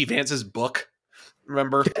read J.D. Vance's book.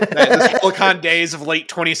 Remember? The Silicon days of late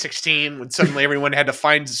 2016 when suddenly everyone had to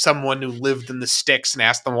find someone who lived in the sticks and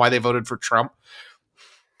ask them why they voted for Trump.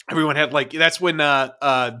 Everyone had like, that's when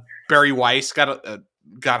Barry Weiss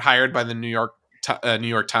got hired by the New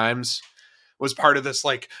York Times. Was part of this,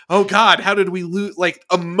 like, oh God, how did we lose? Like,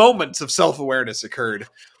 a moment of self-awareness occurred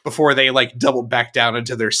before they like doubled back down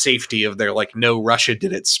into their safety of their like, no, Russia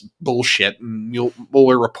did its bullshit and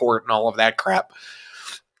Mueller report and all of that crap.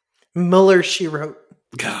 Mueller, she wrote.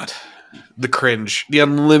 God, the cringe, the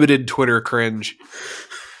unlimited Twitter cringe.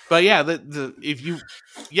 But yeah,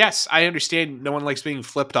 yes, I understand no one likes being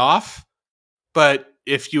flipped off, but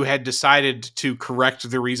if you had decided to correct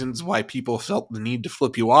the reasons why people felt the need to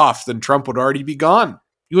flip you off, then Trump would already be gone.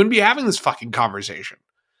 You wouldn't be having this fucking conversation.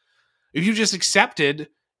 If you just accepted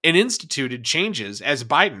and instituted changes as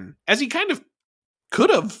Biden, as he kind of could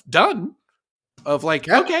have done, of like,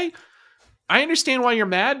 okay, I understand why you're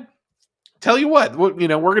mad. Tell you what, we're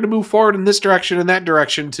going to move forward in this direction and that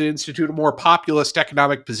direction to institute a more populist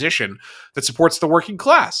economic position that supports the working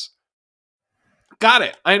class. Got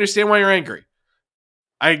it. I understand why you're angry.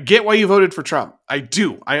 I get why you voted for Trump. I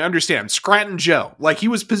do. I understand. Scranton Joe. Like, he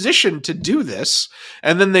was positioned to do this,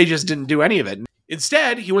 and then they just didn't do any of it.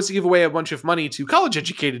 Instead, he wants to give away a bunch of money to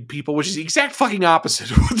college-educated people, which is the exact fucking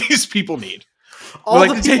opposite of what these people need.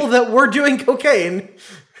 All the people that were doing cocaine,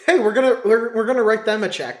 hey, we're gonna write them a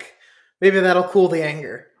check. Maybe that'll cool the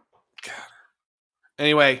anger. God.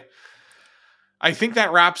 Anyway, I think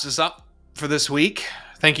that wraps us up for this week.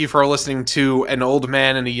 Thank you for listening to an old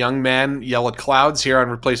man and a young man yell at clouds here on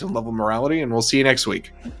Replacement Level Morality, and we'll see you next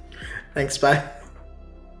week. Thanks, bye.